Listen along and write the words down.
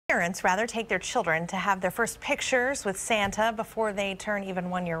Parents rather take their children to have their first pictures with Santa before they turn even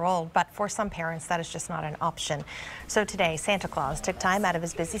 1 year old, but for some parents that is just not an option. So today, Santa Claus took time out of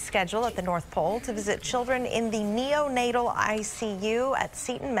his busy schedule at the North Pole to visit children in the Neonatal ICU at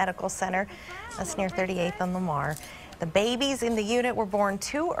Seton Medical Center. That's near 38th and Lamar. The babies in the unit were born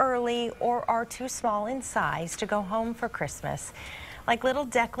too early or are too small in size to go home for Christmas. Like little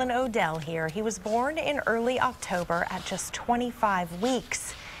Declan Odell here, he was born in early October at just 25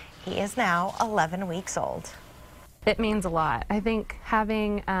 weeks. He is now 11 weeks old. It means a lot. I think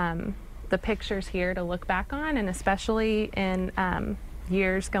having the pictures here to look back on, and especially in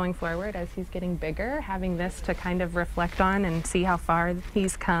years going forward as he's getting bigger, having this to kind of reflect on and see how far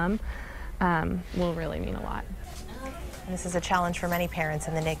he's come will really mean a lot. This is a challenge for many parents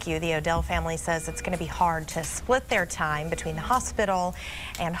in the NICU. The Odell family says it's going to be hard to split their time between the hospital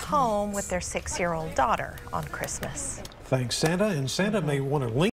and home with their 6-year-old daughter on Christmas. Thanks, Santa. And Santa may want to link